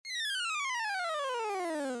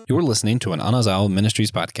You're listening to an Anazao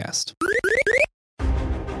Ministries podcast.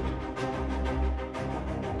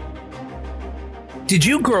 Did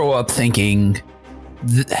you grow up thinking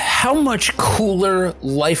how much cooler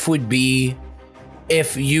life would be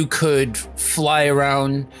if you could fly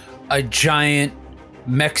around a giant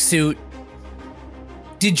mech suit?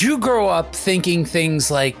 Did you grow up thinking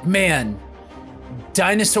things like, man,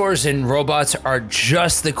 dinosaurs and robots are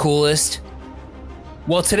just the coolest?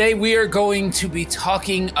 Well, today we are going to be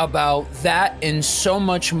talking about that and so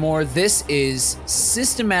much more. This is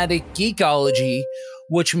Systematic Geekology,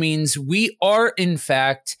 which means we are, in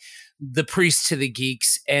fact, the priest to the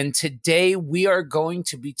geeks. And today we are going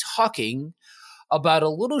to be talking about a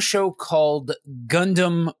little show called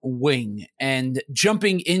Gundam Wing and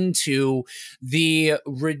jumping into the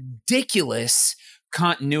ridiculous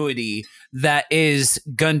continuity that is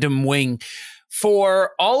Gundam Wing.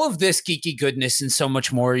 For all of this geeky goodness and so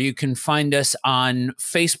much more, you can find us on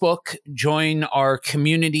Facebook. Join our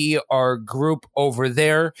community, our group over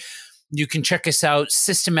there. You can check us out,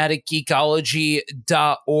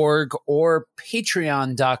 systematicgeekology.org or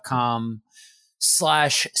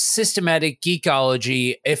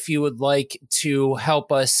patreon.com/systematicgeekology. If you would like to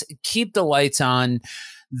help us keep the lights on,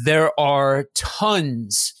 there are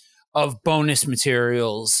tons of bonus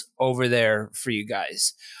materials over there for you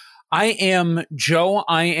guys. I am Joe.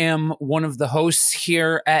 I am one of the hosts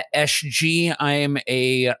here at SG. I am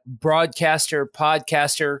a broadcaster,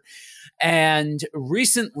 podcaster, and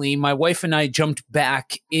recently my wife and I jumped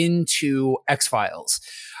back into X-Files.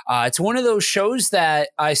 It's one of those shows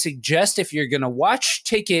that I suggest if you're going to watch,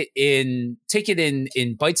 take it in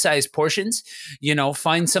bite-sized portions. You know,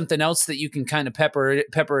 find something else that you can kind of pepper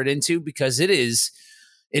it into, because it is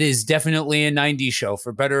definitely a 90s show,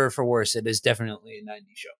 for better or for worse. It is definitely a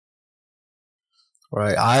 90s show.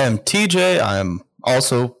 Right. I am TJ. I am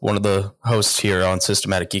also one of the hosts here on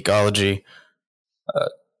Systematic Geekology.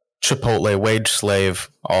 Chipotle, wage slave,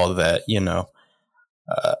 all of that, you know.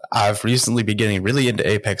 I've recently been getting really into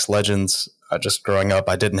Apex Legends. Just growing up,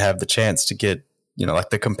 I didn't have the chance to get, like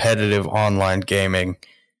the competitive online gaming,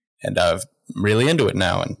 and I'm really into it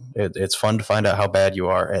now, and it's fun to find out how bad you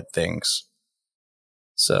are at things.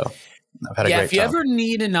 So I've had a great time. If you ever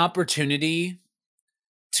need an opportunity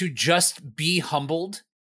to just be humbled,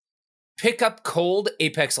 pick up cold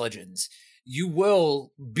Apex Legends. You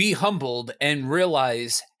will be humbled and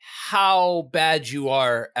realize how bad you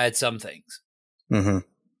are at some things. Mm-hmm.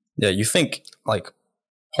 Yeah, you think like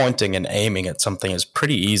pointing and aiming at something is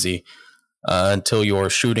pretty easy until you're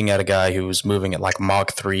shooting at a guy who's moving at like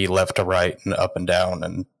Mach 3 left to right and up and down,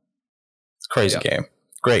 and it's a crazy game.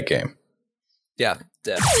 Great game. Yeah,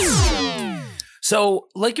 definitely. So,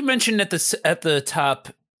 like you mentioned at the top,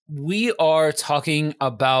 we are talking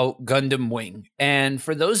about Gundam Wing. And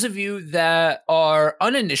for those of you that are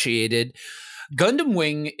uninitiated, Gundam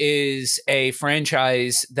Wing is a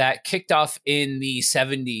franchise that kicked off in the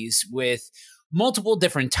 70s with multiple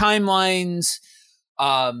different timelines,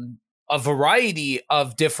 a variety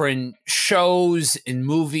of different shows and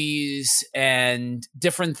movies and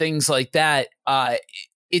different things like that.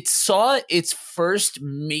 It saw its first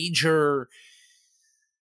major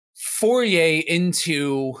foray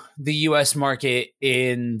into the US market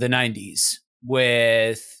in the 90s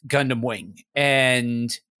with Gundam Wing.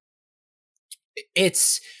 And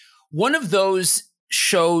it's one of those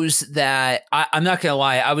shows that I'm not going to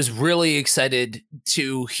lie, I was really excited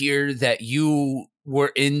to hear that you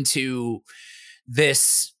were into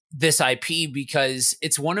this IP, because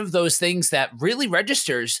it's one of those things that really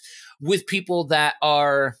registers with people that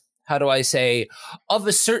are, how do I say, of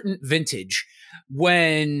a certain vintage.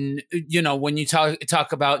 When you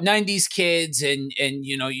talk about 90s kids and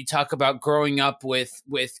you talk about growing up with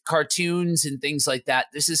cartoons and things like that,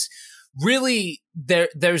 this is really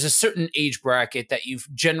there's a certain age bracket that you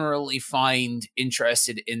generally find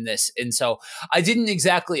interested in this. And so I didn't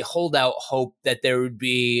exactly hold out hope that there would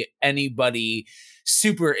be anybody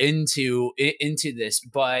super into this,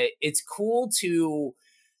 but it's cool to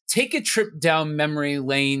take a trip down memory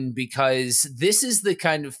lane, because this is the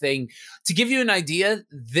kind of thing, to give you an idea,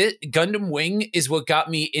 that Gundam Wing is what got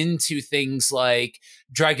me into things like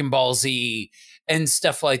Dragon Ball Z and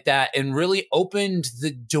stuff like that, and really opened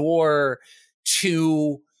the door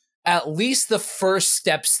to at least the first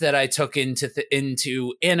steps that I took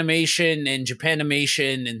into animation and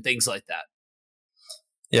Japanimation and things like that.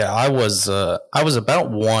 Yeah, I was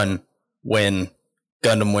about 1 when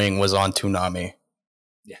Gundam Wing was on Toonami.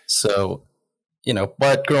 Yeah. So,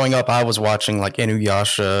 but growing up, I was watching like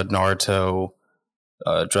Inuyasha, Naruto,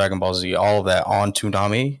 Dragon Ball Z, all of that on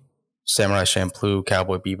Toonami, Samurai Champloo,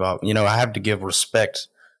 Cowboy Bebop. I have to give respect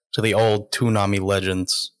to the old Toonami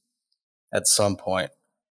legends at some point.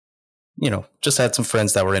 Just had some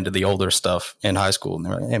friends that were into the older stuff in high school, and they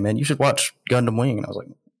were like, "Hey, man, you should watch Gundam Wing." And I was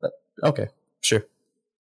like, "Okay, sure.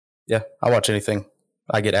 Yeah, I watch anything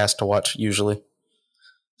I get asked to watch usually."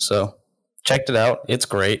 So checked it out. It's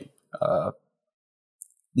great.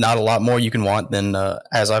 Not a lot more you can want than,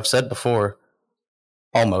 as I've said before,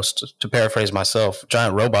 almost, to paraphrase myself,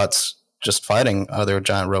 giant robots just fighting other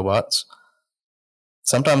giant robots.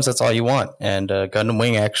 Sometimes that's all you want, and Gundam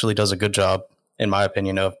Wing actually does a good job, in my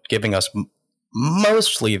opinion, of giving us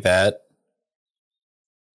mostly that.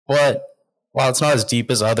 But while it's not as deep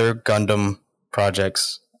as other Gundam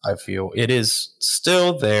projects, I feel it is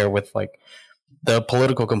still there with like the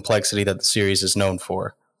political complexity that the series is known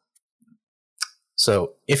for.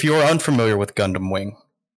 So if you're unfamiliar with Gundam Wing,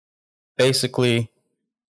 basically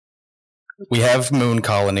we have moon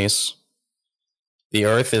colonies. The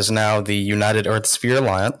Earth is now the United Earth Sphere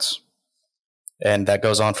Alliance, and that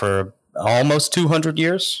goes on for almost 200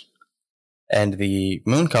 years. And the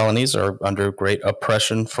moon colonies are under great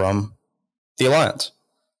oppression from the Alliance.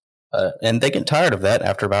 And they get tired of that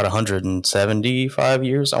after about 175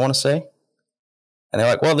 years, I want to say. And they're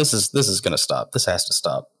like, well, this is going to stop. This has to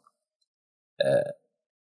stop.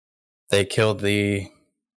 They killed the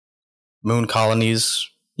moon colonies,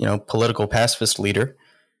 political pacifist leader.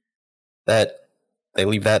 That they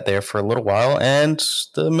leave that there for a little while, and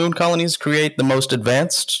the moon colonies create the most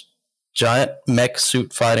advanced giant mech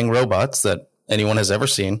suit fighting robots that anyone has ever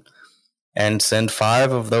seen, and send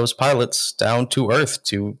 5 of those pilots down to Earth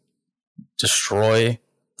to destroy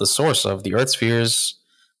the source of the Earth Sphere's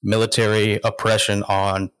military oppression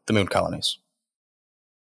on the moon colonies.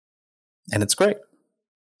 And it's great.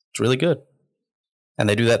 It's really good. And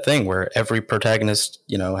they do that thing where every protagonist,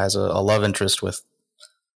 has a love interest with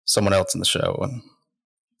someone else in the show. And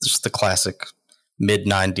just the classic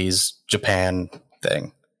mid-90s Japan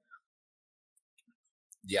thing.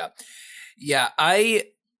 Yeah.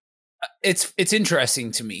 It's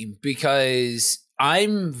interesting to me because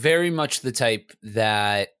I'm very much the type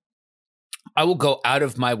that I will go out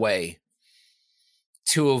of my way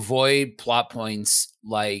to avoid plot points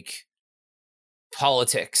like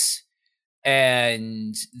politics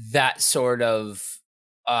and that sort of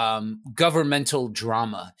governmental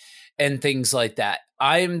drama and things like that.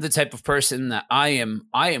 I am the type of person that I am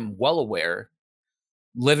well aware,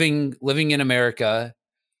 living in America,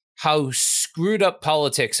 how screwed up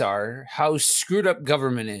politics are, how screwed up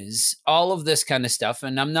government is, all of this kind of stuff.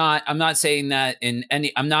 And I'm not saying that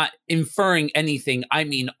I'm not inferring anything. I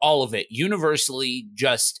mean, all of it, universally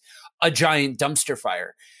just a giant dumpster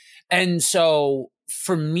fire. And so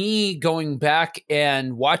for me, going back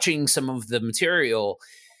and watching some of the material,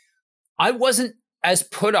 I wasn't as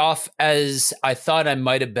put off as I thought I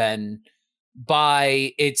might have been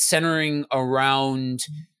by it centering around,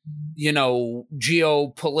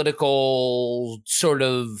 geopolitical sort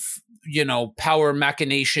of, power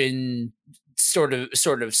machination sort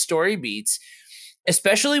of story beats,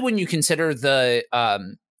 especially when you consider the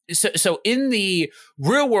so in the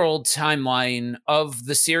real world timeline of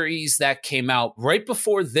the series that came out right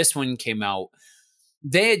before this one came out,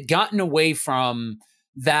 they had gotten away from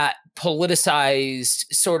that politicized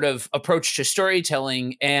sort of approach to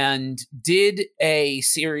storytelling and did a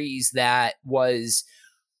series that was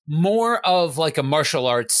more of like a martial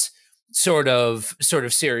arts sort of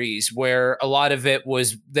series, where a lot of it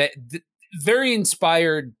was very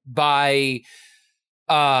inspired by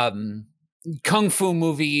kung fu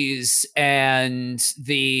movies and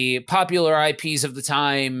the popular IPs of the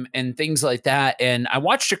time and things like that. And I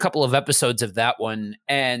watched a couple of episodes of that one,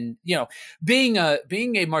 and being a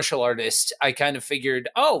martial artist, I kind of figured,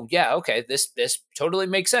 oh yeah, okay, this totally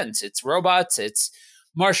makes sense. It's robots, it's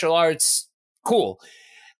martial arts, cool.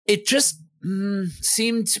 It just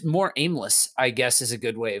seemed more aimless, I guess is a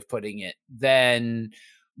good way of putting it, than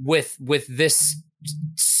with this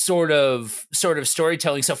sort of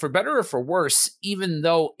storytelling. So for better or for worse, even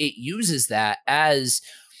though it uses that as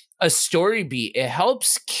a story beat, it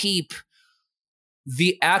helps keep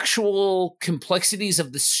the actual complexities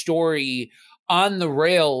of the story on the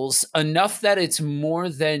rails enough that it's more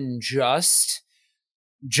than just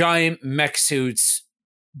giant mech suits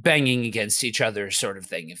banging against each other sort of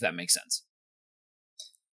thing, if that makes sense.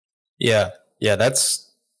 Yeah, that's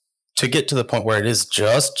to get to the point where it is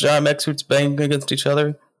just giant mech suits banging against each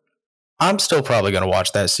other. I'm still probably going to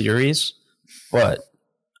watch that series, but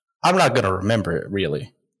I'm not going to remember it,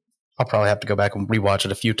 really. I'll probably have to go back and rewatch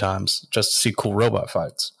it a few times just to see cool robot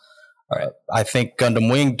fights. Right. I think Gundam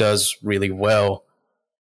Wing does really well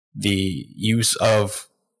the use of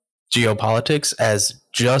geopolitics as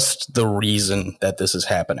just the reason that this is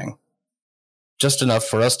happening. just enough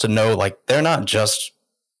for us to know, like, they're not just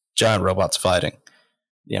giant robots fighting.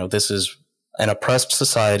 You know, this is an oppressed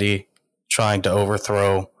society trying to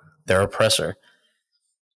overthrow their oppressor.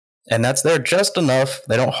 And that's there just enough.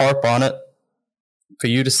 They don't harp on it for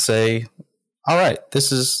you to say, all right,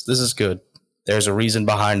 this is good. There's a reason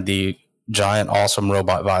behind the giant, awesome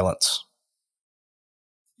robot violence.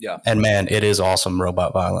 Yeah. And man, it is awesome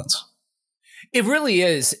robot violence. It really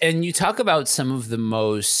is. And you talk about some of the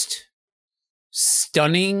most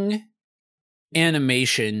stunning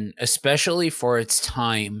animation, especially for its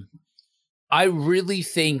time. I really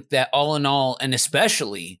think that all in all, and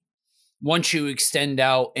especially once you extend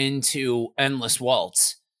out into Endless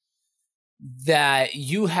Waltz, that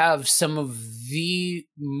you have some of the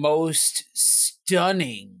most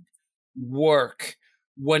stunning work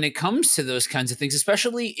when it comes to those kinds of things,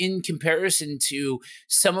 especially in comparison to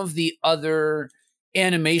some of the other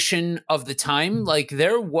animation of the time. Like,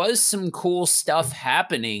 there was some cool stuff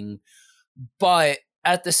happening, but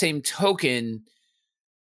at the same token,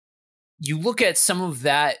 you look at some of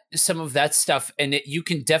that stuff, and you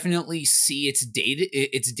can definitely see its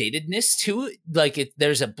datedness to it. Like,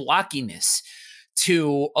 there's a blockiness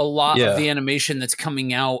to a lot of the animation that's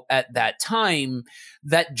coming out at that time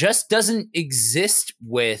that just doesn't exist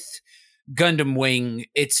with Gundam Wing.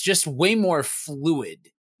 It's just way more fluid,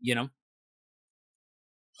 you know?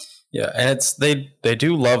 Yeah, and they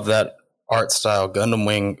do love that art style. Gundam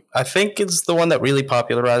Wing, I think, is the one that really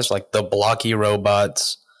popularized, like, the blocky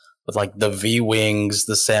robots with, like, the V-wings,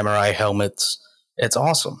 the samurai helmets. It's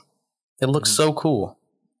awesome. It looks so cool.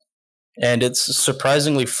 And it's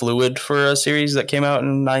surprisingly fluid for a series that came out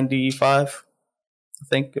in 95. I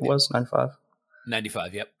think it was 95.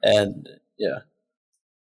 95, yep. And yeah,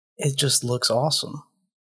 it just looks awesome.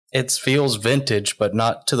 It feels vintage, but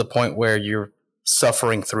not to the point where you're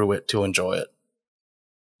suffering through it to enjoy it.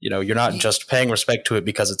 You know, you're not just paying respect to it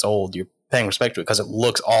because it's old. You're paying respect to it because it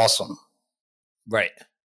looks awesome. Right.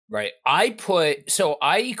 Right. I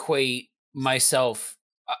equate myself.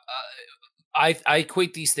 I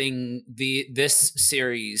equate this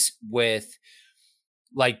series with,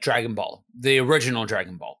 like, Dragon Ball, the original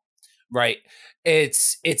Dragon Ball. Right.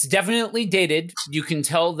 It's definitely dated. You can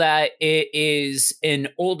tell that it is an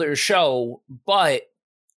older show, but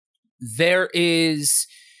there's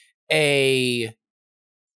a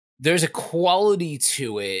quality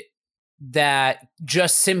to it that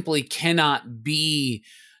just simply cannot be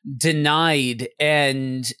denied,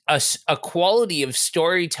 and a quality of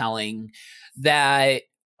storytelling that,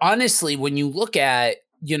 honestly, when you look at,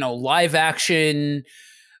 you know, live action,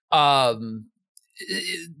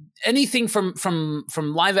 anything from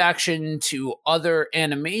live action to other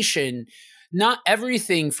animation, not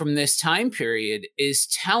everything from this time period is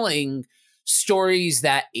telling stories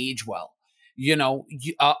that age well. You know,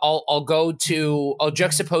 I'll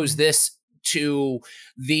juxtapose this to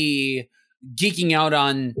the geeking out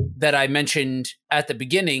on that I mentioned at the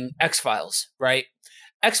beginning, X-Files, right?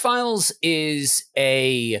 X-Files is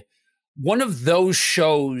one of those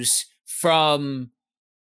shows from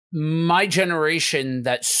my generation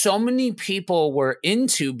that so many people were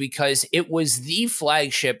into because it was the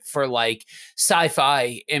flagship for, like,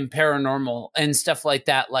 sci-fi and paranormal and stuff like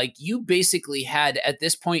that. Like, you basically had, at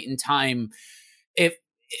this point in time,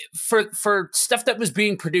 for stuff that was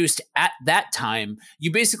being produced at that time,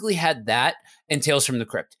 you basically had that and Tales from the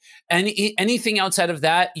Crypt. And anything outside of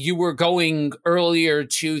that, you were going earlier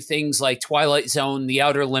to things like Twilight Zone, The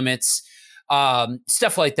Outer Limits,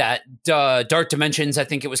 stuff like that. Dark Dimensions, I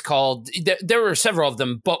think it was called. There were several of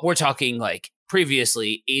them, but we're talking, like,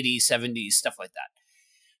 previously 80s, 70s, stuff like that.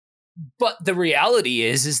 But the reality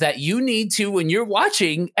is that you need to, when you're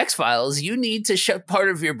watching X-Files, you need to shut part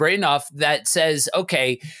of your brain off that says,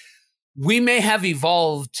 okay, we may have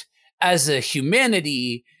evolved as a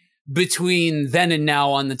humanity between then and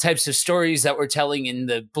now on the types of stories that we're telling, in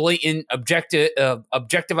the blatant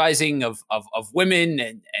objectivizing of women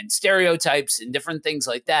and stereotypes and different things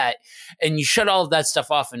like that. And you shut all of that stuff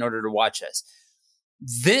off in order to watch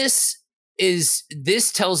this.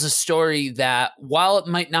 This tells a story that, while it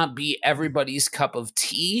might not be everybody's cup of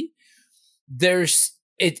tea,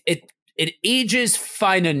 it ages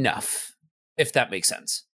fine enough, if that makes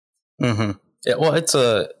sense. Mm-hmm. Yeah, well, it's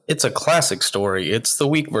a classic story. It's the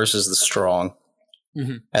weak versus the strong,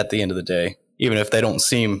 at the end of the day, even if they don't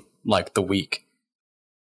seem like the weak.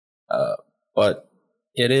 But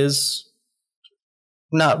it is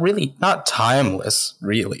not timeless,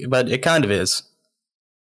 really, but it kind of is.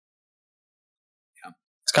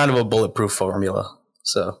 It's kind of a bulletproof formula,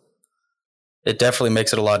 so it definitely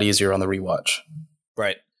makes it a lot easier on the rewatch.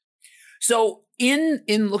 Right. So in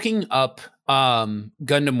looking up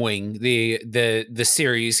Gundam Wing, the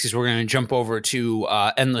series, because we're going to jump over to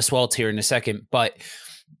Endless Waltz here in a second. But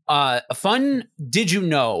a fun did you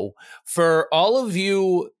know for all of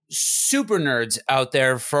you super nerds out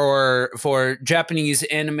there for Japanese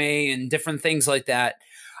anime and different things like that.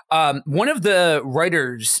 One of the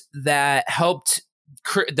writers that helped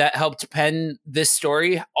pen this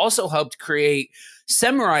story also helped create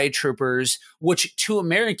Samurai Troopers, which to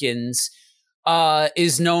Americans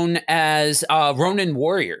is known as Ronin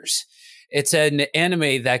Warriors. It's an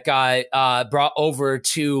anime that got brought over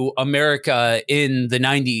to America in the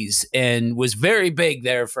 90s and was very big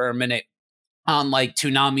there for a minute on like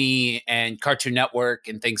Toonami and Cartoon Network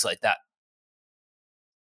and things like that.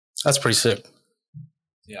 That's pretty sick.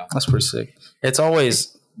 Yeah. That's pretty sick. It's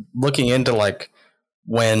always looking into like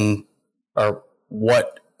when or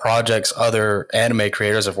what projects other anime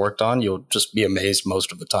creators have worked on. You'll just be amazed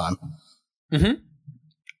most of the time. Mm-hmm.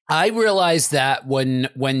 I realized that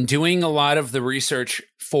when doing a lot of the research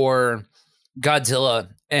for Godzilla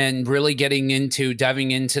and really diving into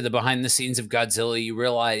the behind the scenes of Godzilla, you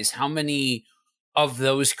realize how many of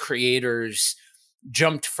those creators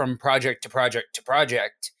jumped from project to project to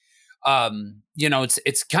project.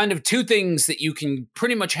 It's kind of two things that you can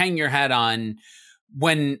pretty much hang your hat on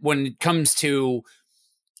when it comes to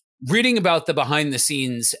reading about the behind the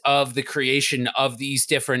scenes of the creation of these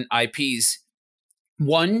different IPs.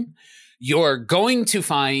 One, you're likely going to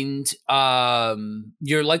find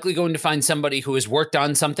somebody who has worked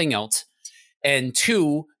on something else. And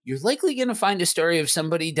two, you're likely going to find a story of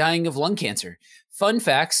somebody dying of lung cancer. Fun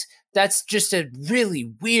facts, that's just a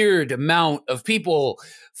really weird amount of people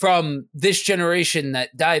from this generation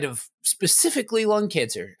that died of specifically lung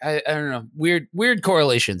cancer. I don't know, weird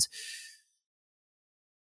correlations.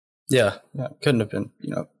 Yeah, couldn't have been,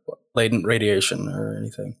 latent radiation or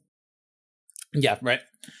anything. Yeah, right.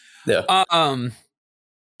 Yeah.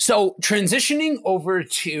 So transitioning over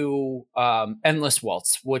to Endless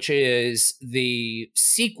Waltz, which is the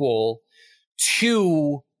sequel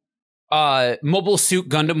to Mobile Suit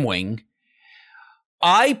Gundam Wing.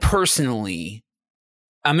 I'm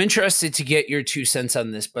interested to get your 2 cents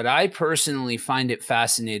on this, but I personally find it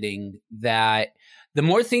fascinating that the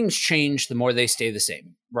more things change, the more they stay the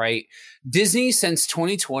same, right? Disney, since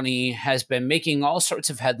 2020, has been making all sorts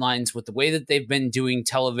of headlines with the way that they've been doing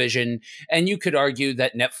television. And you could argue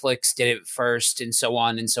that Netflix did it first and so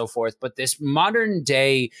on and so forth. But this modern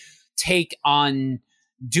day take on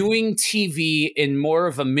doing TV in more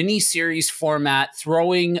of a mini-series format,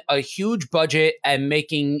 throwing a huge budget and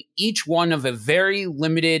making each one of a very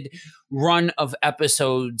limited run of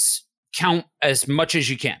episodes count as much as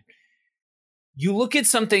you can. You look at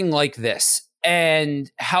something like this and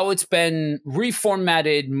how it's been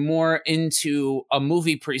reformatted more into a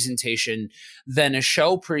movie presentation than a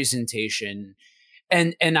show presentation.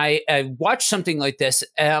 And I watched something like this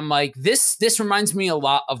and I'm like, this reminds me a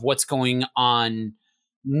lot of what's going on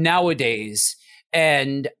nowadays.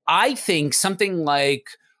 And I think something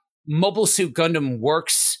like Mobile Suit Gundam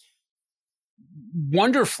works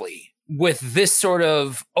wonderfully with this sort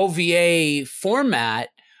of OVA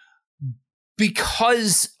format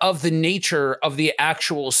because of the nature of the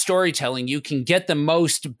actual storytelling. You can get the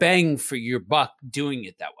most bang for your buck doing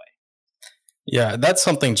it that way. Yeah, that's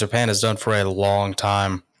something Japan has done for a long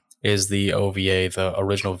time, is the OVA, the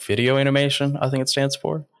original video animation, I think it stands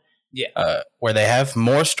for. Yeah. Where they have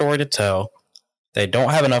more story to tell. They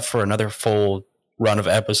don't have enough for another full run of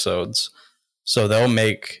episodes. So they'll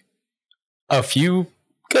make a few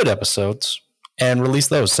good episodes and release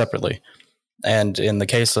those separately. And in the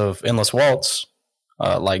case of Endless Waltz,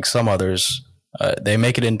 like some others, they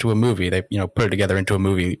make it into a movie. They put it together into a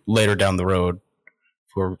movie later down the road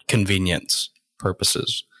for convenience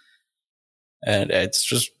purposes. And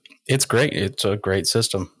it's great. It's a great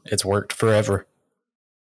system. It's worked forever.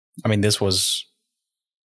 I mean, this was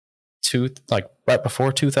right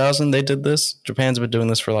before 2000 they did this. Japan's been doing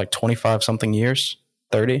this for like 25 something years,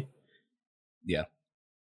 30. Yeah.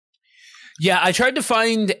 Yeah, I tried to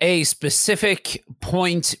find a specific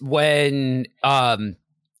point when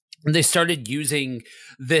they started using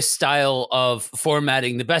this style of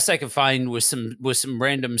formatting. The best I could find was some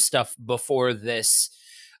random stuff before this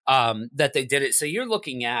that they did it. So you're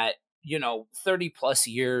looking at 30 plus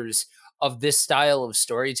years of this style of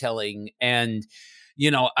storytelling, and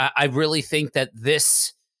I really think that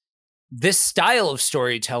this style of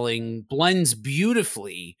storytelling blends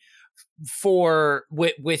beautifully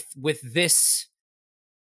with this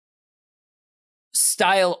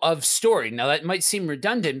style of story. Now that might seem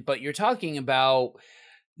redundant, but you're talking about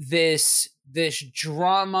this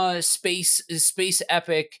drama space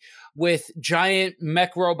epic with giant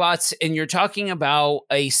mech robots, and you're talking about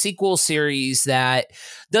a sequel series that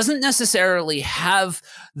doesn't necessarily have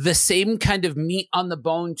the same kind of meat on the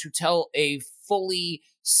bone to tell a fully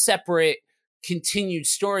separate continued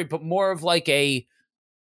story, but more of like a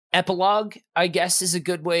epilogue, I guess is a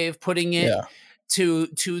good way of putting it, Yeah.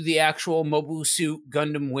 to the actual Mobile Suit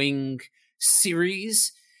Gundam Wing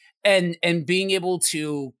series, and being able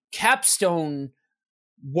to capstone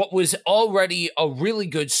what was already a really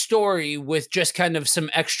good story with just kind of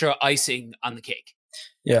some extra icing on the cake.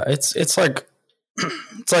 Yeah, it's like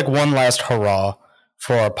it's like one last hurrah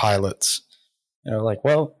for our pilots. You know, like,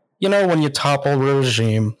 well, you know, when you topple the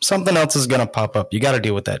regime, something else is gonna pop up. You got to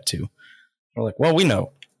deal with that too. We're like, well, we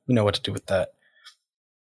know what to do with that.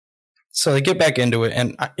 So they get back into it,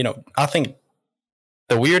 and I think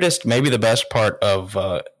the weirdest, maybe the best part of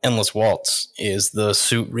Endless Waltz is the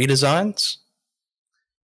suit redesigns.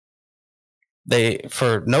 They,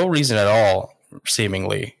 for no reason at all,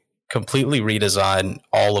 seemingly, completely redesign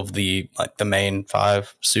all of the main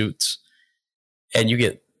 5 suits, and you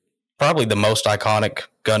get probably the most iconic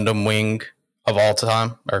Gundam Wing of all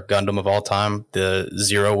time, or Gundam of all time, the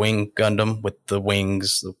Zero Wing Gundam with the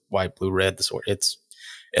wings, the white, blue, red, the sword.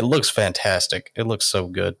 It looks fantastic. It looks so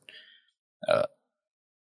good. I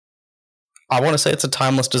want to say it's a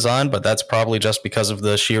timeless design, but that's probably just because of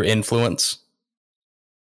the sheer influence.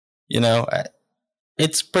 You know,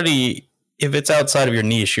 it's pretty. If it's outside of your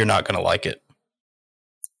niche, you're not going to like it.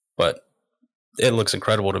 But it looks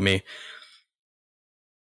incredible to me.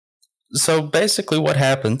 So basically, what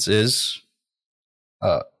happens is,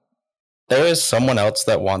 there is someone else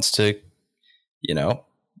that wants to,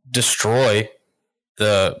 destroy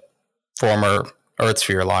the former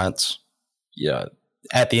Earthsphere Alliance. Yeah,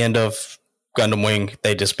 at the end of Gundam Wing,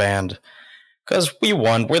 they disband because we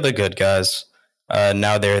won. We're the good guys.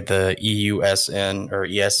 Now they're the EUSN or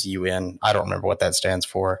ESUN. I don't remember what that stands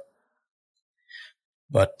for.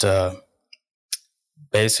 But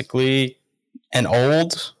basically, an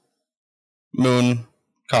old Moon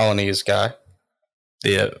Colonies guy,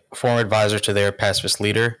 the former advisor to their pacifist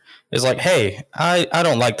leader, is like, hey, I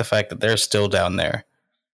don't like the fact that they're still down there.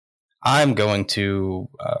 I'm going to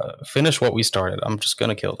finish what we started. I'm just going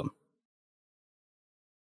to kill them.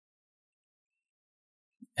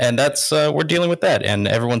 And that's, we're dealing with that. And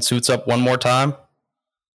everyone suits up one more time,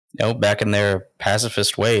 back in their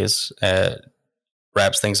pacifist ways,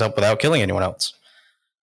 wraps things up without killing anyone else.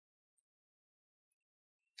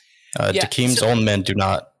 Dakim's own men do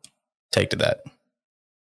not take to that.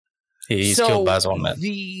 He's killed by his own men.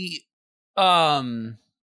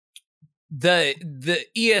 The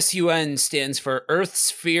ESUN stands for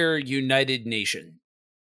Earthsphere United Nation.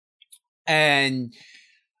 And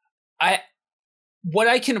what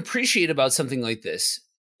I can appreciate about something like this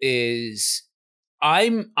is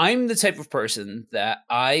I'm the type of person that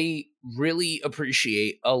I really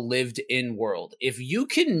appreciate a lived-in world. If you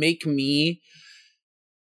can make me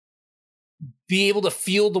be able to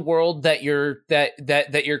feel the world that you're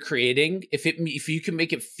creating, if you can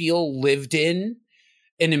make it feel lived in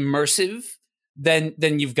and immersive, then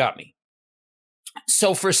you've got me.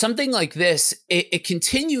 So for something like this, it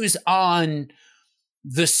continues on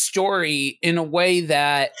the story in a way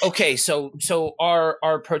that, okay, so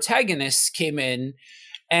our protagonists came in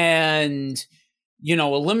and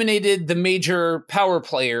eliminated the major power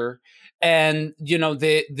player and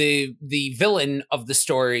the villain of the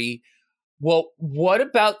story. Well, what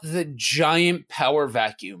about the giant power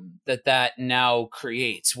vacuum that now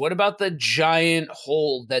creates? What about the giant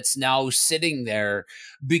hole that's now sitting there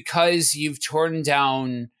because you've torn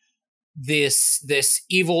down this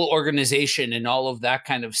evil organization and all of that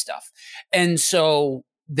kind of stuff? And so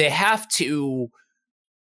they have to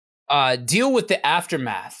deal with the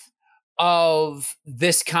aftermath of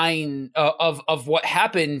this kind of what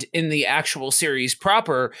happened in the actual series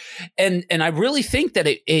proper. And I really think that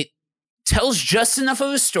it tells just enough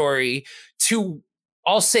of a story to,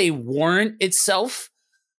 I'll say, warrant itself,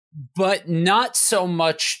 but not so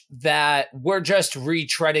much that we're just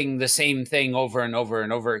retreading the same thing over and over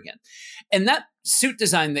and over again. And that suit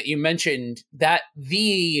design that you mentioned, that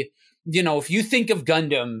if you think of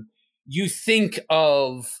Gundam, you think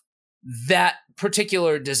of that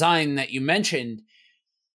particular design that you mentioned.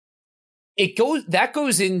 That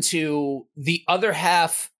goes into the other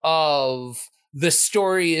half of the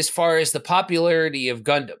story as far as the popularity of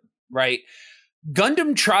Gundam, right?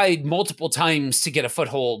 Gundam tried multiple times to get a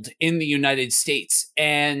foothold in the United States,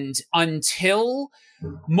 and until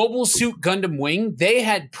Mobile Suit Gundam Wing, they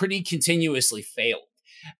had pretty continuously failed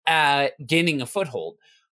at gaining a foothold.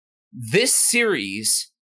 This series,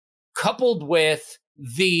 coupled with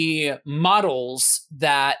the models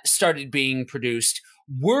that started being produced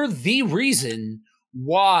were the reason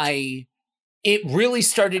why it really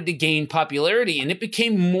started to gain popularity, and it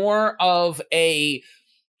became more of a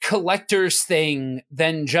collector's thing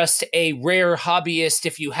than just a rare hobbyist.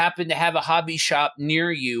 If you happen to have a hobby shop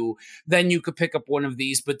near you, then you could pick up one of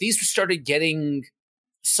these. But these started getting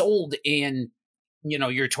sold in,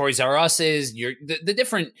 your Toys R Us's, the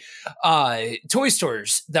different toy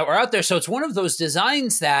stores that were out there. So it's one of those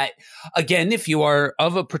designs that, again, if you are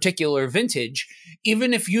of a particular vintage,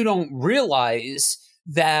 even if you don't realize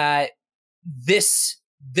that this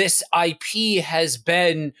IP has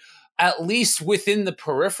been at least within the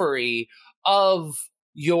periphery of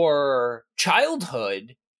your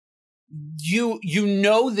childhood, you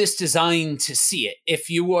know this design to see it. If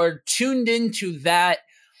you are tuned into that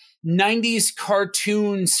 90s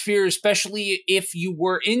cartoon sphere, especially if you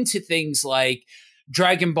were into things like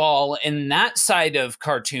Dragon Ball and that side of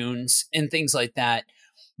cartoons and things like that,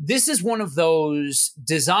 this is one of those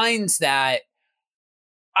designs that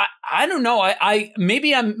I don't know.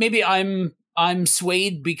 Maybe I'm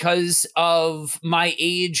swayed because of my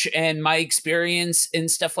age and my experience and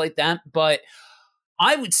stuff like that, but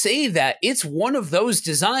I would say that it's one of those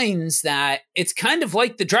designs that it's kind of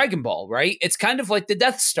like the Dragon Ball, right? It's kind of like the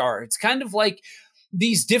Death Star. It's kind of like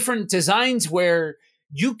these different designs where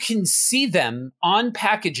you can see them on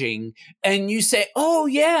packaging and you say, oh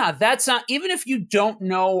yeah, that's not, even if you don't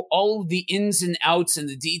know all of the ins and outs and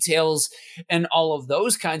the details and all of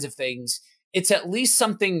those kinds of things, it's at least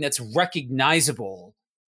something that's recognizable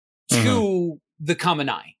to the common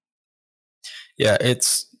eye. Yeah,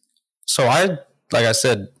 like I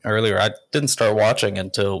said earlier, I didn't start watching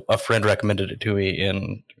until a friend recommended it to me it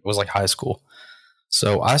was like high school.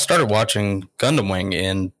 So I started watching Gundam Wing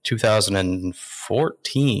in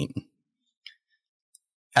 2014.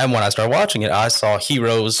 And when I started watching it, I saw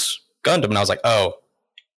Heroes Gundam, and I was like, oh,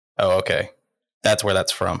 okay. That's where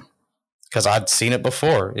that's from. Because I'd seen it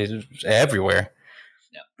before. It's everywhere.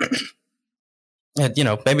 Yeah. And,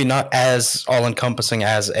 maybe not as all-encompassing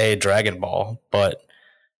as a Dragon Ball, but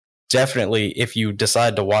definitely if you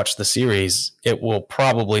decide to watch the series, it will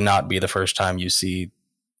probably not be the first time you see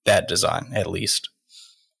that design, at least.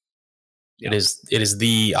 Yeah. It is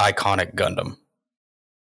the iconic Gundam.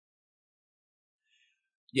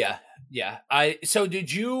 Yeah. So did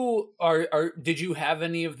you have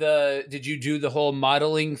any of did you do the whole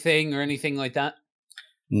modeling thing or anything like that?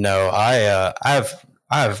 No, I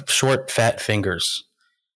have short, fat fingers,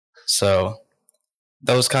 so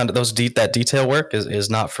that detail work is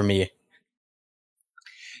not for me.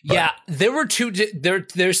 But yeah, there were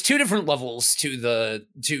there's two different levels to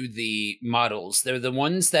the models. They're the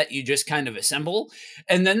ones that you just kind of assemble,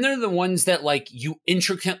 and then they're the ones that like you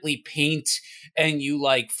intricately paint and you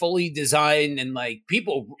like fully design, and like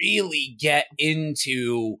people really get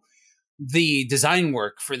into the design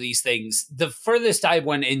work for these things. The furthest I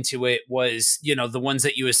went into it was, the ones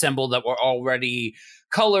that you assemble that were already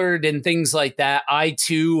colored and things like that. I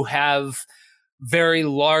too have very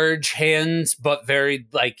large hands, but very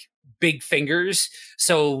like big fingers.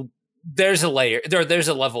 So there's a layer there's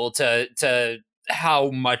a level to how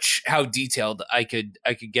detailed I could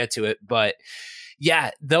get to it. But yeah,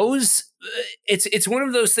 those, it's one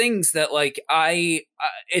of those things that like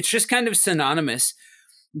it's just kind of synonymous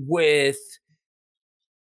with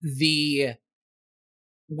the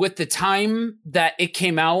time that it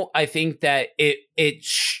came out. I think that it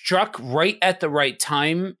struck right at the right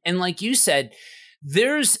time. And like you said,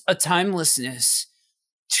 there's a timelessness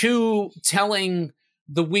to telling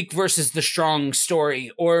the weak versus the strong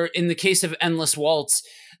story. Or in the case of Endless Waltz,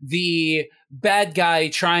 the bad guy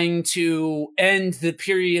trying to end the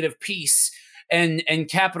period of peace and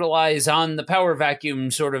capitalize on the power vacuum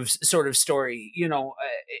sort of story.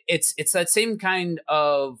 It's that same kind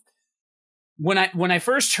of, when I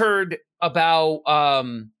first heard about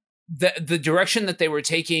the direction that they were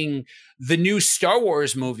taking the new Star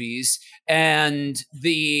Wars movies and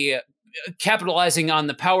the capitalizing on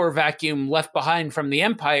the power vacuum left behind from the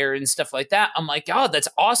Empire and stuff like that, I'm like, oh, that's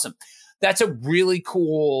awesome. That's a really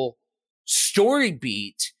cool story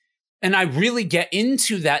beat. And I really get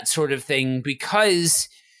into that sort of thing because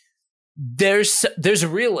there's a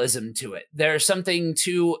realism to it. There's something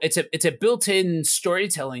to it's a built-in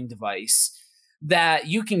storytelling device that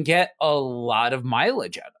you can get a lot of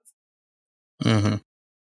mileage out of. Mm-hmm.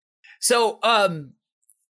 So,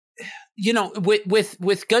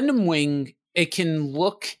 with Gundam Wing, it can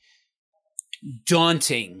look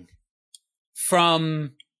daunting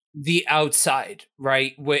from the outside,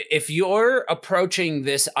 right? If you're approaching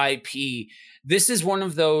this IP, this is one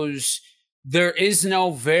of those, there is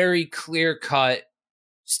no very clear-cut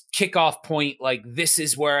kickoff point, like this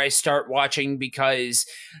is where I start watching, because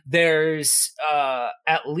there's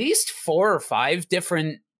at least 4 or 5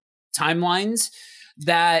 different timelines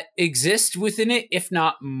that exist within it, if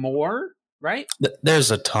not more, right?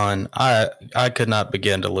 There's a ton. I could not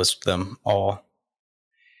begin to list them all.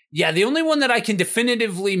 Yeah, the only one that I can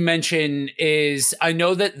definitively mention is, I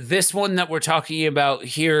know that this one that we're talking about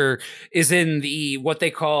here is in the what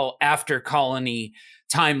they call After Colony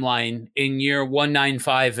timeline in year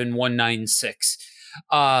 195 and 196.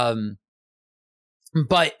 But,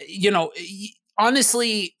 you know,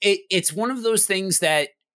 honestly, it's one of those things that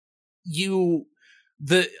the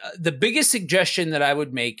biggest suggestion that I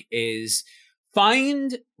would make is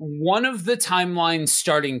find one of the timeline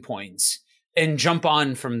starting points and jump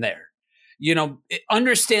on from there. You know,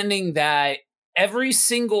 understanding that every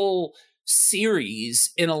single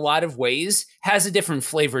series in a lot of ways has a different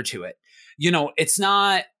flavor to it. You know, it's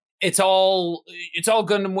all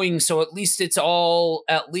Gundam Wing, so at least it's all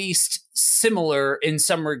at least similar in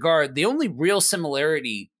some regard. The only real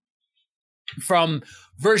similarity from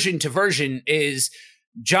version to version is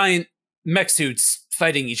giant mech suits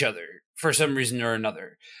fighting each other for some reason or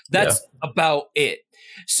another. That's about it.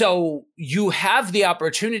 So you have the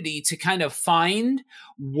opportunity to kind of find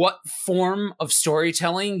what form of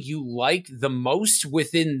storytelling you like the most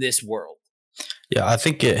within this world. Yeah, I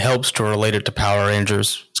think it helps to relate it to Power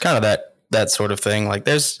Rangers. It's kind of that sort of thing. Like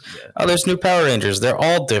there's new Power Rangers. They're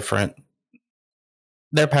all different.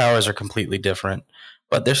 Their powers are completely different,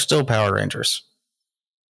 but they're still Power Rangers.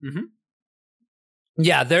 Mm-hmm.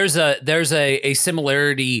 Yeah, there's a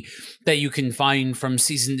similarity that you can find from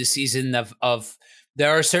season to season of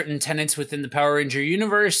there are certain tenets within the Power Ranger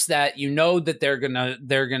universe that you know that they're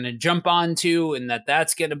gonna jump onto, and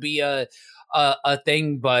that's gonna be a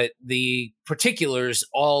thing, but the particulars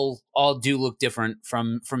all do look different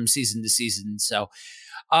from season to season. So,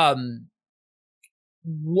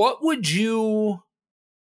 where would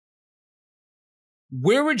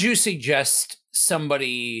you suggest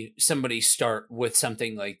somebody start with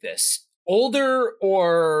something like this? Older,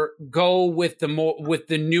 or go with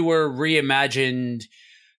the newer reimagined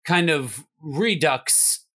kind of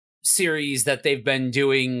Redux series that they've been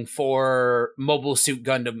doing for Mobile Suit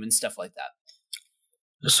Gundam and stuff like that?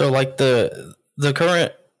 So like the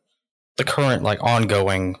current like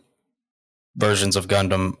ongoing versions of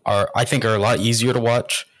Gundam are a lot easier to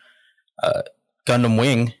watch. Gundam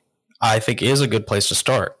Wing, I think, is a good place to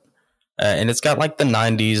start. And it's got like the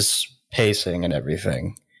 90s pacing and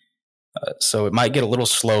everything. So it might get a little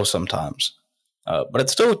slow sometimes. But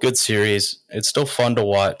it's still a good series. It's still fun to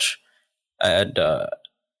watch. And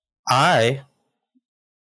I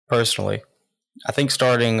think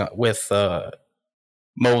starting with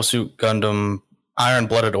Mobile Suit Gundam Iron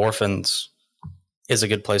Blooded Orphans is a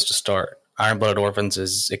good place to start. Iron Blooded Orphans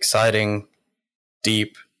is exciting,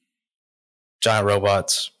 deep, giant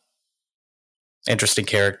robots, interesting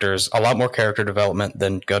characters, a lot more character development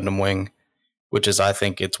than Gundam Wing, which is, I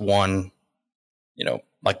think, its one,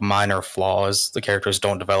 like minor flaws. The characters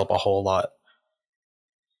don't develop a whole lot.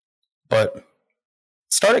 But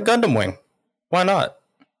start at Gundam Wing. Why not?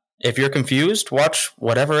 If you're confused, watch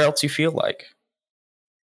whatever else you feel like.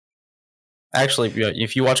 Actually,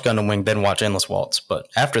 if you watch Gundam Wing, then watch Endless Waltz. But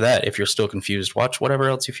after that, if you're still confused, watch whatever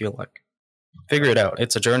else you feel like. Figure it out.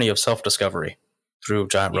 It's a journey of self-discovery through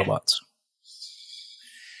giant robots.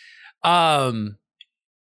 And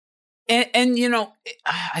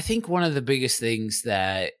I think one of the biggest things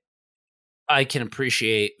that I can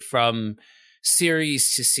appreciate from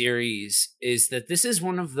series to series is that this is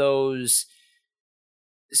one of those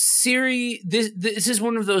this is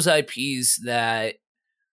one of those IPs that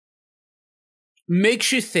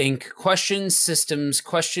makes you think, questions systems,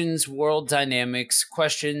 questions world dynamics,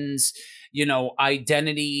 questions,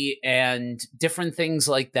 identity and different things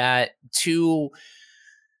like that to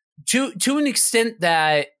an extent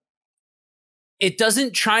that it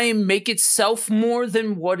doesn't try and make itself more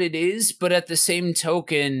than what it is, but at the same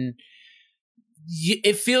token,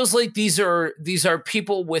 it feels like these are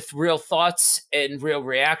people with real thoughts and real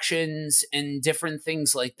reactions and different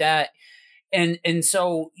things like that. And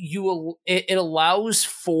so it allows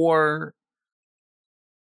for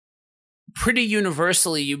pretty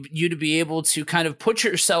universally you to be able to kind of put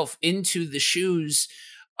yourself into the shoes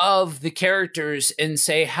of the characters and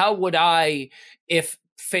say, how would I, if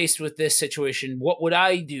faced with this situation, what would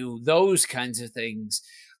I do? Those kinds of things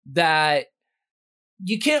that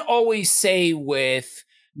you can't always say with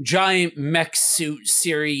giant mech suit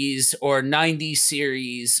series or 90s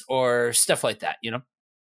series or stuff like that,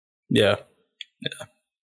 Yeah.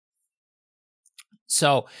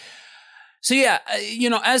 So So yeah,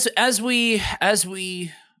 as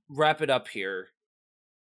we wrap it up here,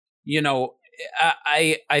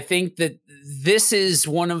 I think that this is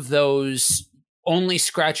one of those only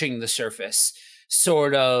scratching the surface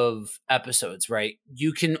sort of episodes, right?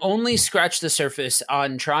 You can only scratch the surface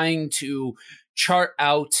on trying to chart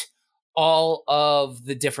out all of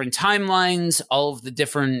the different timelines, all of the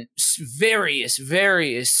different various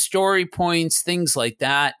story points, things like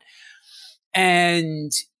that.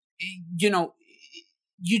 And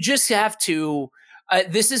you just have to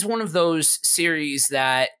this is one of those series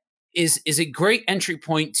that is a great entry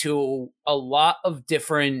point to a lot of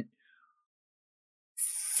different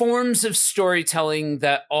forms of storytelling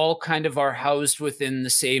that all kind of are housed within the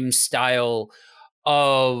same style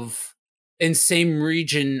of and same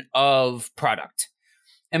region of product.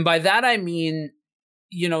 And by that I mean,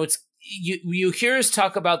 it's you hear us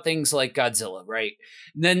talk about things like Godzilla, right?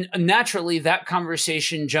 And then naturally that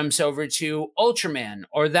conversation jumps over to Ultraman,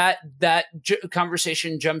 or that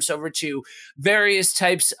conversation jumps over to various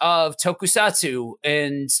types of tokusatsu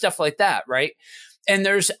and stuff like that, right? And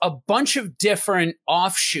there's a bunch of different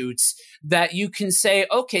offshoots that you can say,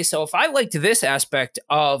 okay, so if I liked this aspect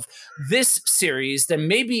of this series, then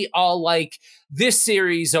maybe I'll like this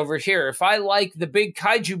series over here. If I like the big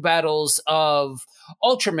kaiju battles of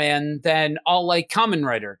Ultraman, then I'll like Kamen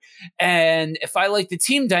Rider. And if I like the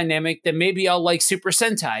team dynamic, then maybe I'll like Super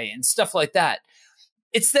Sentai and stuff like that.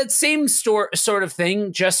 It's that same sort of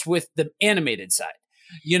thing, just with the animated side.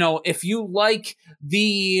 If you like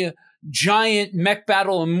the giant mech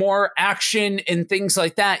battle and more action and things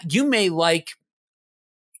like that, you may like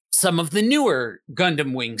some of the newer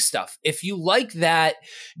Gundam Wing stuff. If you like that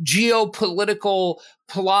geopolitical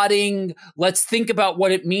plotting, let's think about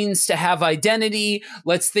what it means to have identity,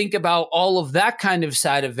 let's think about all of that kind of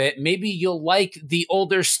side of it, maybe you'll like the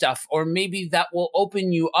older stuff, or maybe that will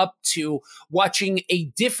open you up to watching a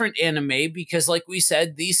different anime, because like we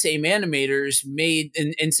said, these same animators made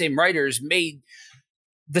and same writers made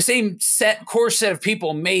the same core set of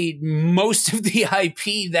people made most of the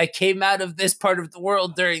IP that came out of this part of the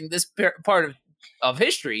world during this part of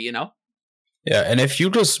history, Yeah, and if you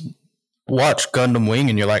just watch Gundam Wing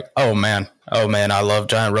and you're like, oh man, I love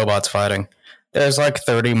giant robots fighting, there's like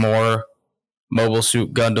 30 more Mobile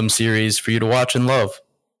Suit Gundam series for you to watch and love.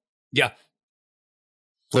 Yeah.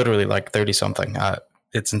 Literally like 30 something.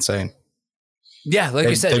 It's insane. Yeah, like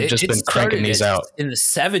I said, they've just been cranking these out in the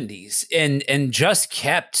 70s and just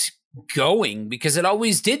kept going, because it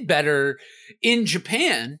always did better in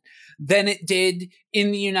Japan than it did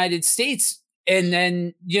in the United States. And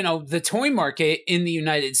then, the toy market in the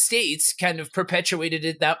United States kind of perpetuated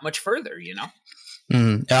it that much further,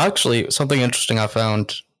 Actually, something interesting I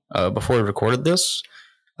found before we recorded this,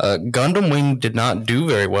 Gundam Wing did not do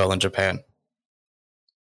very well in Japan.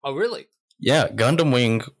 Oh, really? Yeah, Gundam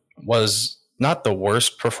Wing was not the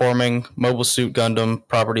worst performing Mobile Suit Gundam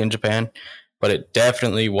property in Japan, but it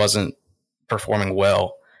definitely wasn't performing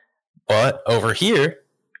well. But over here,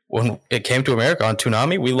 when it came to America on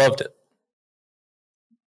Toonami, we loved it.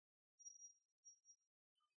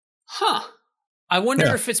 Huh. I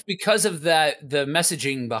wonder if it's because of the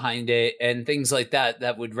messaging behind it and things like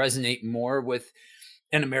that would resonate more with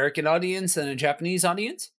an American audience than a Japanese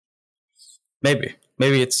audience? Maybe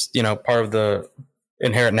it's, part of the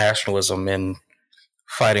inherent nationalism in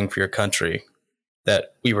fighting for your country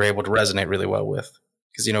that we were able to resonate really well with.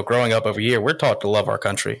 Because, growing up over here, we're taught to love our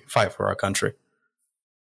country, fight for our country.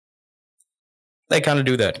 They kind of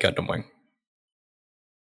do that in Gundam Wing.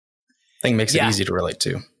 I think it makes it easy to relate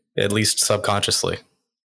to, at least subconsciously.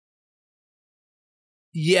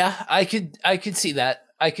 Yeah, I could see that.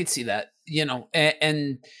 I could see that,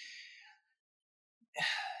 and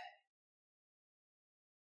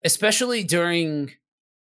especially during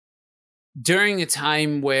a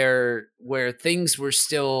time where things were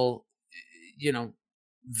still,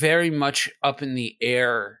 very much up in the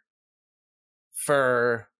air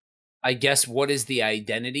for, I guess, what is the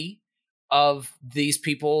identity of these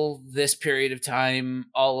people, this period of time,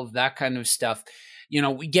 all of that kind of stuff.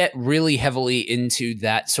 We get really heavily into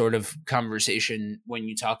that sort of conversation when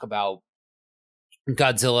you talk about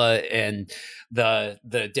Godzilla and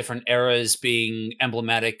the different eras being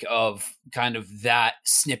emblematic of kind of that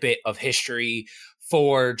snippet of history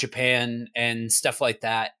for Japan and stuff like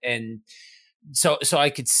that. And so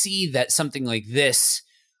I could see that something like this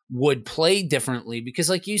would play differently, because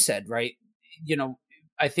like you said, right,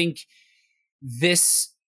 I think this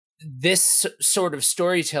sort of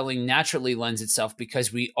storytelling naturally lends itself,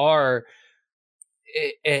 because we are,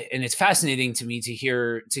 and it's fascinating to me to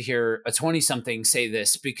hear a 20-something say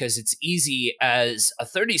this, because it's easy as a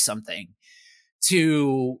 30-something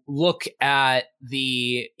to look at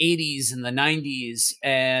the 80s and the 90s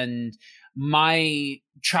and my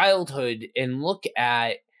childhood and look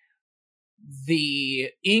at the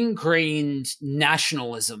ingrained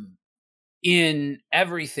nationalism in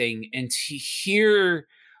everything, and to hear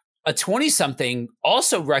a 20-something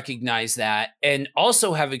also recognize that and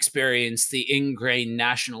also have experienced the ingrained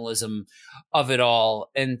nationalism of it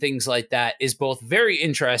all and things like that is both very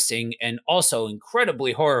interesting and also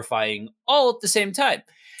incredibly horrifying all at the same time.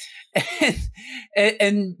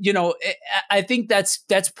 And you know, I think that's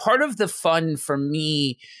part of the fun for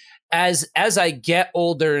me as I get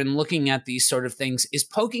older and looking at these sort of things, is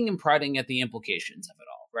poking and prodding at the implications of it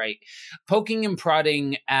all, right? Poking and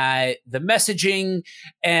prodding at the messaging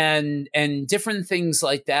and different things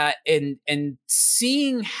like that, and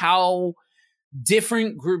seeing how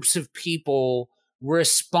different groups of people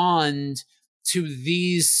respond to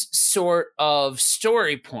these sort of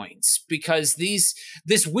story points, because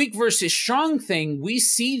this weak versus strong thing, we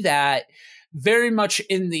see that very much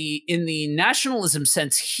in the nationalism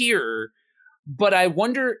sense here, but I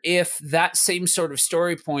wonder if that same sort of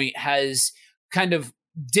story point has kind of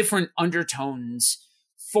different undertones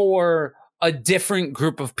for a different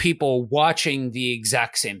group of people watching the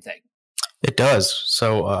exact same thing. It does.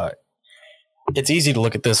 So it's easy to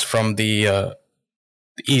look at this from the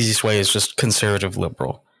easiest way is just conservative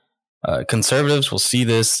liberal. Conservatives will see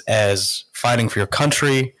this as fighting for your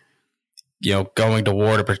country, you know, going to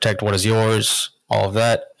war to protect what is yours, all of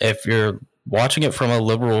that. If you're watching it from a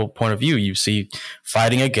liberal point of view, you see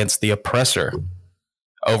fighting against the oppressor,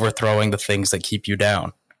 overthrowing the things that keep you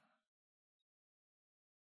down.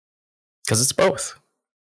 Because it's both.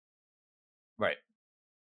 Right.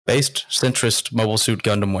 Based, centrist, Mobile Suit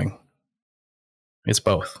Gundam Wing. It's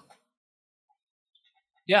both.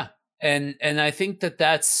 Yeah. And I think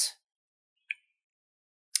that's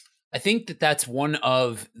one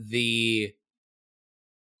of the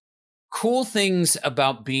cool things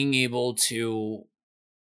about being able to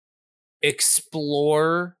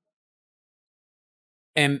explore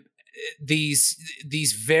and these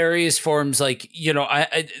various forms. Like, you know,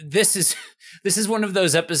 this is one of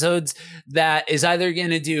those episodes that is either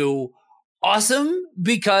going to do awesome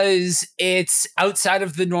because it's outside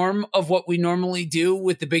of the norm of what we normally do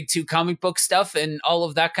with the big two comic book stuff and all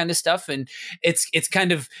of that kind of stuff, and it's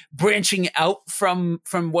kind of branching out from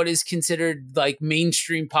what is considered like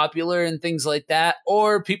mainstream popular and things like that,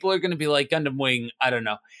 or people are going to be like Gundam Wing, I don't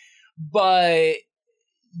know. But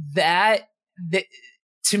that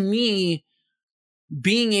to me,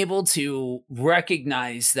 being able to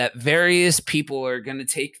recognize that various people are going to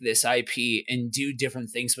take this IP and do different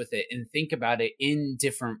things with it and think about it in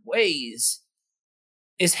different ways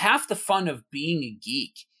is half the fun of being a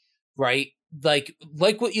geek, right? Like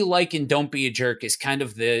what you like and don't be a jerk is kind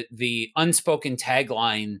of the unspoken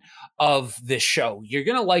tagline of this show. You're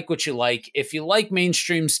going to like what you like. If you like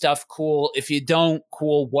mainstream stuff, cool. If you don't,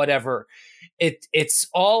 cool, whatever. It's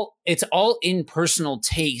all in personal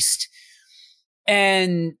taste.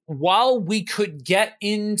 And while we could get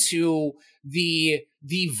into the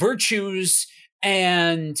virtues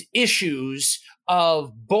and issues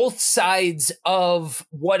of both sides of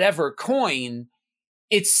whatever coin,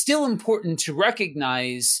 it's still important to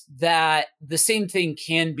recognize that the same thing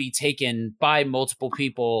can be taken by multiple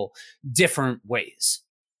people different ways.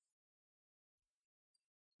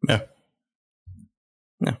 Yeah.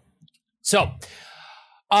 Yeah. So,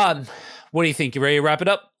 what do you think? You ready to wrap it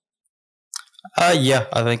up? Yeah,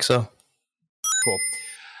 I think so. Cool.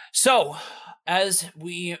 So, as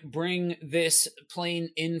we bring this plane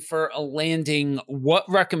in for a landing, what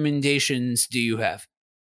recommendations do you have?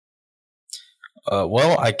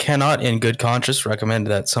 Well, I cannot in good conscience recommend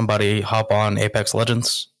that somebody hop on Apex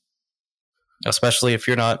Legends, especially if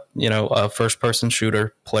you're not, you know, a first-person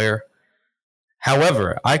shooter player.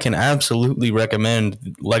 However, I can absolutely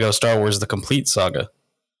recommend Lego Star Wars The Complete Saga.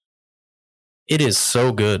 It is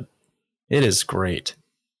so good. It is great.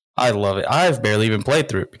 I love it. I've barely even played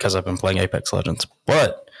through it because I've been playing Apex Legends.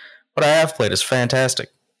 But what I have played is fantastic.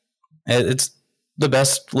 It's the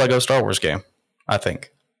best Lego Star Wars game, I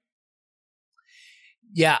think.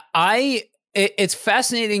 Yeah, it's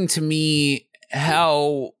fascinating to me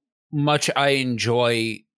how much I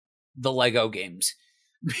enjoy the Lego games,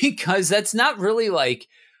 because that's not really like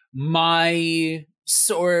my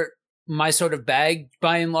sort of bag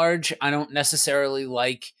by and large. I don't necessarily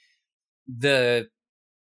like the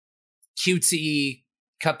cutesy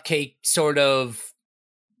cupcake sort of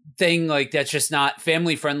thing. Like, that's just not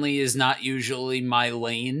family friendly, is not usually my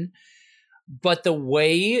lane. But the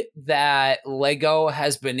way that Lego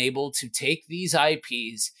has been able to take these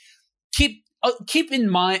IPs, keeping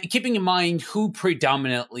in mind who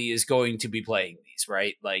predominantly is going to be playing these,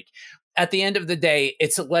 right? Like at the end of the day,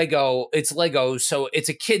 it's Lego, so it's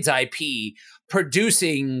a kid's IP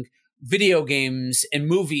producing video games and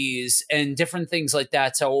movies and different things like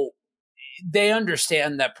that. So they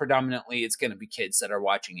understand that predominantly it's going to be kids that are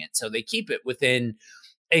watching it. So they keep it within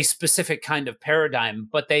a specific kind of paradigm,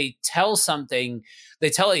 but they tell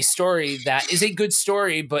a story that is a good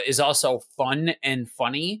story, but is also fun and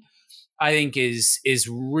funny. I think is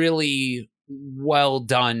really well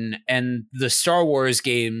done. And the Star Wars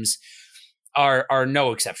games are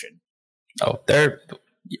no exception. Oh,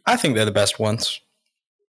 I think they're the best ones.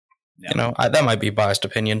 Yeah. That might be a biased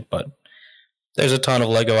opinion, but there's a ton of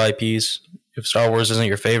Lego IPs. If Star Wars isn't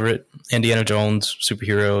your favorite, Indiana Jones,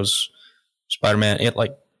 superheroes, Spider-Man,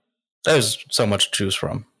 there's so much to choose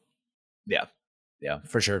from. Yeah,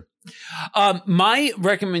 for sure. My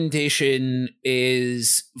recommendation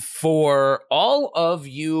is for all of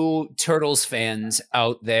you Turtles fans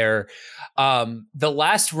out there. The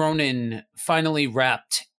Last Ronin finally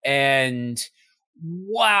wrapped, and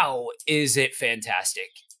wow, is it fantastic.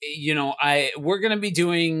 We're going to be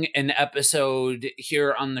doing an episode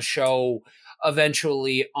here on the show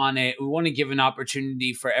eventually on it. We want to give an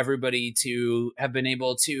opportunity for everybody to have been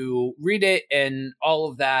able to read it and all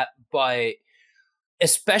of that, but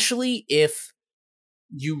especially if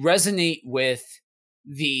you resonate with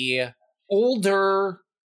the older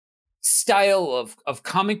style of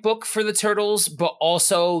comic book for the Turtles, but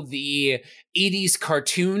also the 80s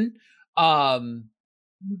cartoon,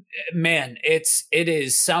 man, it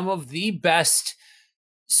is some of the best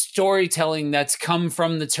storytelling that's come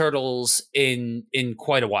from the Turtles in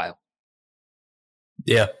quite a while.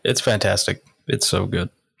 Yeah, it's fantastic. It's so good.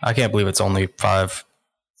 I can't believe it's only 5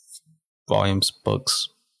 volumes, books,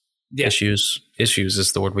 issues. Issues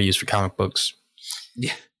is the word we use for comic books.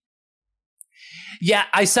 Yeah,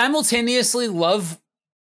 I simultaneously love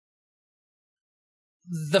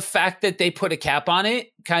the fact that they put a cap on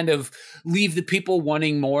it, kind of leave the people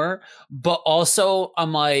wanting more, but also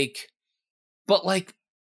I'm like,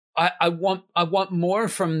 I want more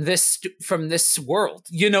from this world.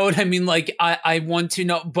 You know what I mean? Like I want to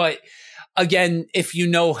know, but again, if you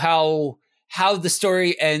know how the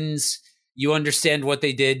story ends, you understand what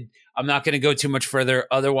they did. I'm not going to go too much further.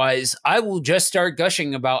 Otherwise, I will just start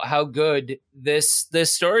gushing about how good this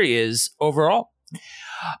story is overall.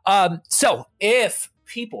 So if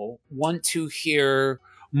people want to hear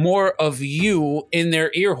more of you in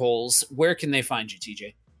their ear holes, where can they find you,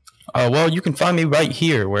 TJ? Well, you can find me right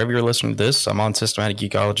here, wherever you're listening to this. I'm on Systematic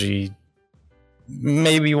Geekology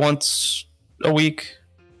maybe once a week,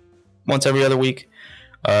 once every other week.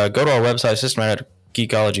 Go to our website,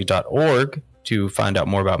 systematicgeekology.org, to find out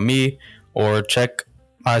more about me, or check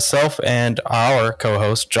myself and our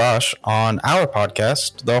co-host, Josh, on our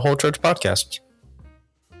podcast, The Whole Church Podcast.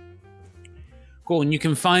 Cool. And you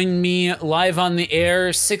can find me live on the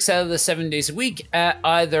air 6 out of the 7 days a week at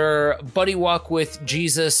either Buddy Walk with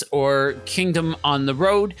Jesus or Kingdom on the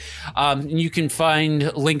Road. You can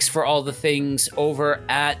find links for all the things over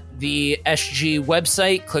at the SG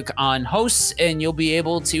website. Click on hosts and you'll be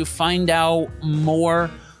able to find out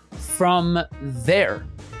more from there.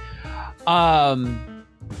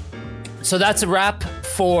 So that's a wrap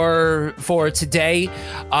for today.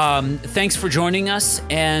 Thanks for joining us,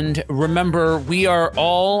 and remember, we are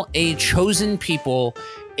all a chosen people,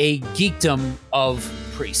 a geekdom of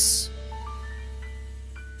priests.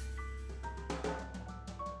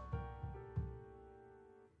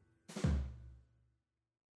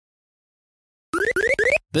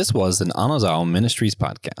 This was an Anazao Ministries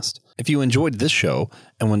podcast. If you enjoyed this show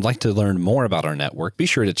and would like to learn more about our network, be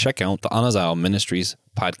sure to check out the Anazao Ministries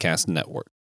Podcast Network.